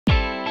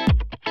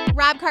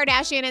Rob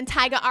Kardashian and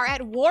Tyga are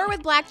at war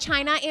with Blac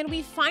Chyna, and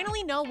we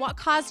finally know what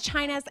caused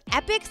Chyna's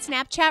epic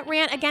Snapchat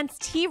rant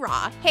against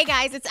T-Raw. Hey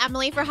guys, it's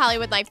Emily for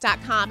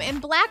HollywoodLife.com,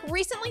 and Blac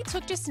recently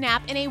took to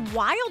Snap in a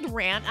wild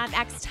rant on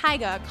ex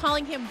Tyga,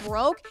 calling him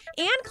broke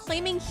and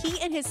claiming he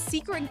and his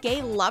secret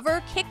gay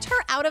lover kicked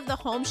her out of the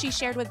home she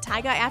shared with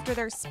Tyga after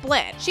their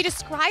split. She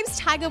describes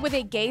Tyga with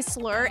a gay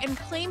slur and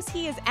claims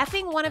he is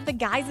effing one of the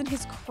guys in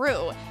his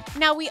crew.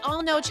 Now, we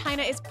all know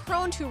Chyna is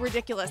prone to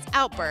ridiculous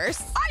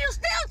outbursts. Are you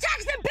still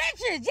texting bitches?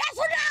 Yes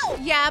or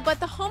no? Yeah, but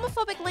the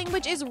homophobic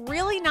language is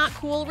really not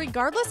cool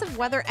regardless of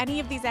whether any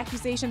of these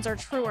accusations are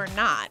true or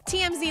not.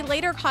 TMZ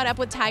later caught up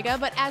with Tyga,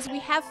 but as we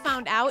have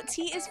found out,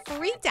 T is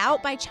freaked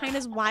out by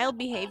Chyna's wild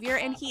behavior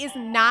and he is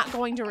not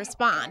going to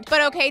respond.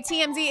 But okay,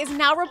 TMZ is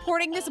now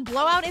reporting this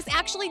blowout is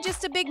actually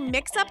just a big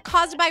mix-up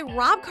caused by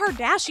Rob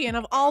Kardashian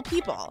of all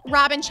people.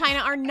 Rob and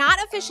Chyna are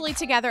not officially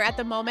together at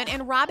the moment,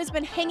 and Rob has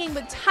been hanging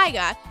with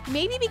Tyga,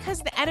 maybe because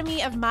the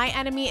enemy of my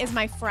enemy is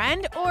my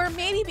friend, or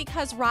maybe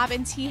because Rob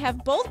and T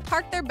have both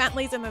parked their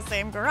Bentleys in the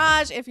same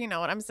garage, if you know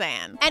what I'm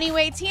saying.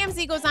 Anyway,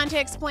 TMZ goes on to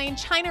explain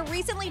Chyna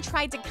recently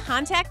tried to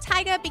contact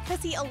Tyga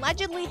because he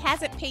allegedly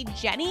hasn't paid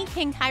Jenny,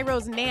 King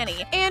Cairo's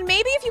nanny. And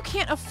maybe if you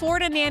can't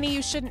afford a nanny,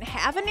 you shouldn't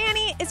have a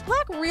nanny? Is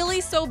Blac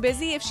really so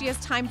busy if she has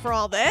time for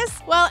all this?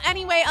 Well,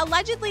 anyway,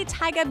 allegedly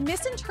Tyga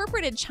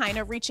misinterpreted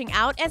Chyna reaching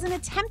out as an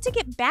attempt to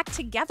get back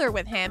together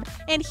with him,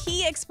 and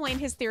he explained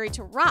his theory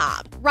to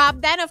Rob.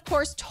 Rob then, of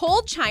course,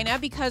 told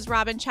Chyna because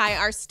Rob and Chyna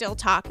are still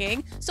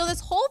talking. So this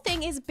whole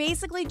thing is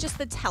basically just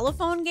the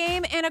telephone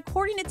game, and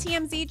according to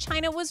TMZ,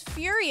 Chyna was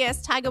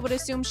furious Tyga would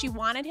assume she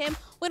wanted him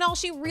when all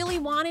she really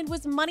wanted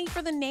was money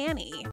for the nanny.